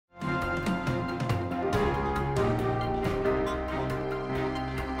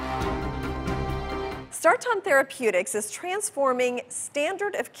Starton Therapeutics is transforming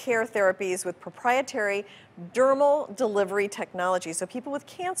standard of care therapies with proprietary dermal delivery technology. So people with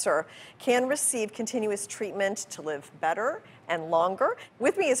cancer can receive continuous treatment to live better and longer.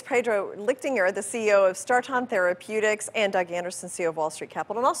 With me is Pedro Lichtinger, the CEO of Starton Therapeutics, and Doug Anderson, CEO of Wall Street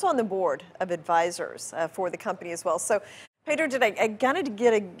Capital, and also on the board of advisors for the company as well. So Pedro, I gotta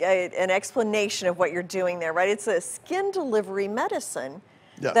get an explanation of what you're doing there, right? It's a skin delivery medicine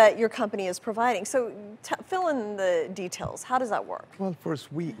that your company is providing. So fill in the details. How does that work? Well,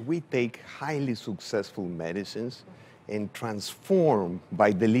 first, we take highly successful medicines and transform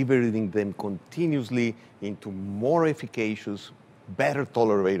by delivering them continuously into more efficacious, better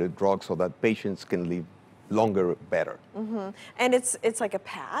tolerated drugs so that patients can live longer, better. And it's like a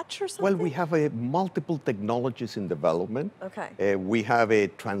patch or something? Well, we have multiple technologies in development. Okay. We have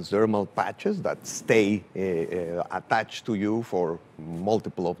transdermal patches that stay attached to you for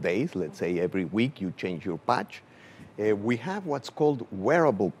multiple of days. Let's say every week you change your patch. We have what's called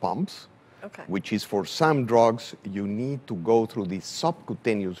wearable pumps, which is for some drugs you need to go through the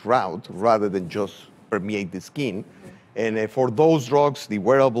subcutaneous route rather than just permeate the skin. And for those drugs, the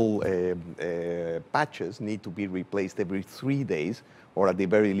wearable patches need to be replaced every 3 days, or at the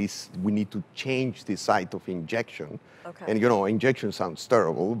very least, we need to change the site of injection. And you know, injection sounds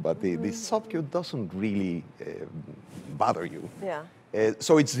terrible, but the subcu doesn't really bother you.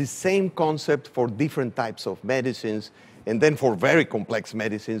 So it's the same concept for different types of medicines. And then for very complex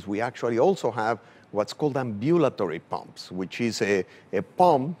medicines, we actually also have what's called ambulatory pumps, which is a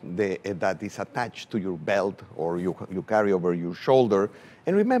pump that is attached to your belt or you carry over your shoulder.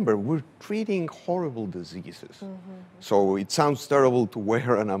 And remember, we're treating horrible diseases. So it sounds terrible to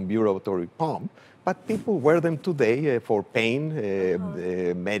wear an ambulatory pump, but people wear them today for pain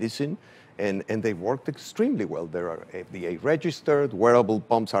medicine, and they work extremely well. They are FDA registered. Wearable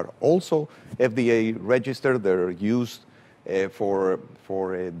pumps are also FDA registered. They're used for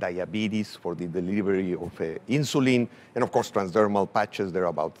diabetes, for the delivery of insulin, and of course transdermal patches. There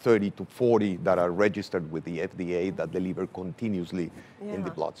are about 30 to 40 that are registered with the FDA that deliver continuously in the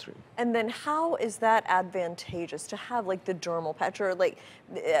bloodstream. And then how is that advantageous to have like the dermal patch, or like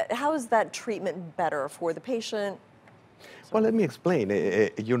how is that treatment better for the patient? Well, let me explain.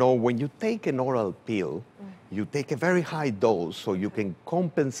 You know, when you take an oral pill, you take a very high dose so you can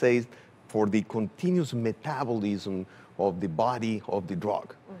compensate for the continuous metabolism of the body of the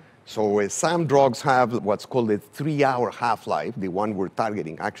drug. So some drugs have what's called a 3-hour half-life. The one we're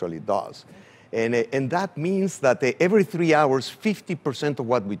targeting actually does. And that means that every 3 hours, 50% of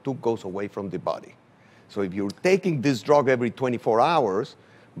what we took goes away from the body. So if you're taking this drug every 24 hours,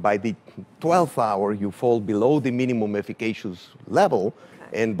 by the 12th hour, you fall below the minimum efficacious level.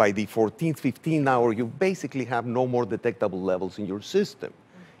 And by the 14th, 15th hour, you basically have no more detectable levels in your system.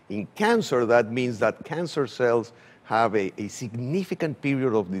 In cancer, that means that cancer cells have a significant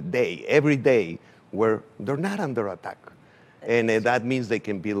period of the day, every day, where they're not under attack. And that means they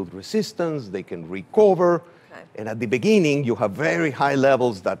can build resistance, they can recover. And at the beginning, you have very high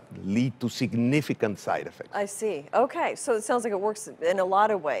levels that lead to significant side effects. I see. Okay, so it sounds like it works in a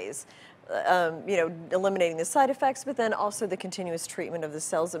lot of ways. You know, eliminating the side effects, but then also the continuous treatment of the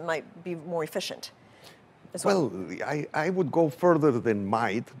cells that might be more efficient. Well, I would go further than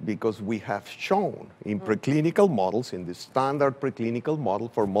might, because we have shown in preclinical models, in the standard preclinical model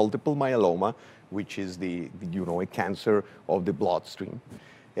for multiple myeloma, which is a cancer of the bloodstream,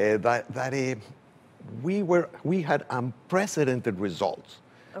 we had unprecedented results.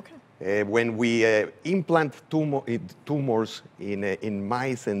 When we implant tumors in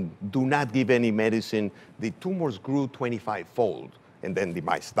mice and do not give any medicine, the tumors grew 25-fold, and then the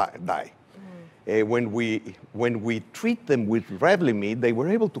mice die. When we treat them with Revlimid, they were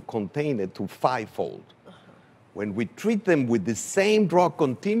able to contain it to 5-fold. When we treat them with the same drug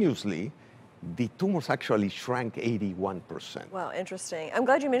continuously, the tumors actually shrank 81%. Wow, interesting. I'm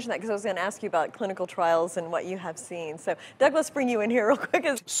glad you mentioned that, because I was going to ask you about clinical trials and what you have seen. So, Doug, let's bring you in here real quick.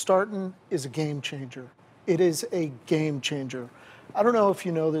 Starton is a game changer. It is a game changer. I don't know if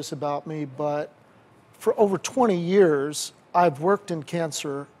you know this about me, but for over 20 years, I've worked in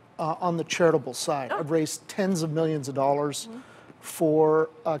cancer on the charitable side. I've raised tens of millions of dollars for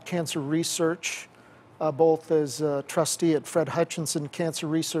cancer research, both as a trustee at Fred Hutchinson Cancer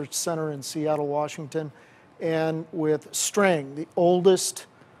Research Center in Seattle, Washington, and with Strang, the oldest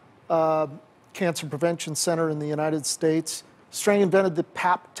cancer prevention center in the United States. Strang invented the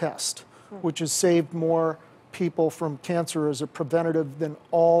PAP test, which has saved more people from cancer as a preventative than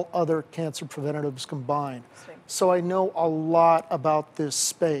all other cancer preventatives combined. So I know a lot about this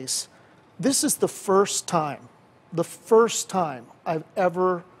space. This is the first time I've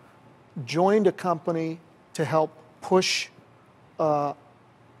ever joined a company to help push a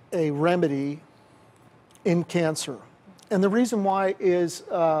remedy in cancer. And the reason why is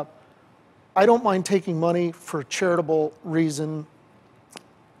I don't mind taking money for charitable reason.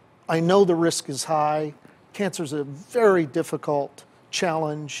 I know the risk is high. Cancer is a very difficult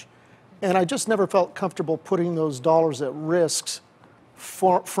challenge. And I just never felt comfortable putting those dollars at risk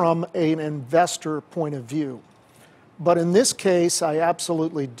from an investor point of view. But in this case, I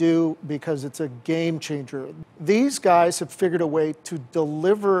absolutely do, because it's a game changer. These guys have figured a way to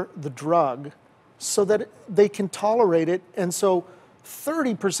deliver the drug so that they can tolerate it. And so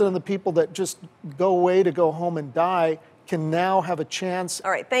 30% of the people that just go away to go home and die can now have a chance.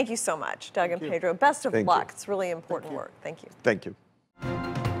 All right, thank you so much, Doug and Pedro. Best of luck. It's really important work. Thank you. Thank you.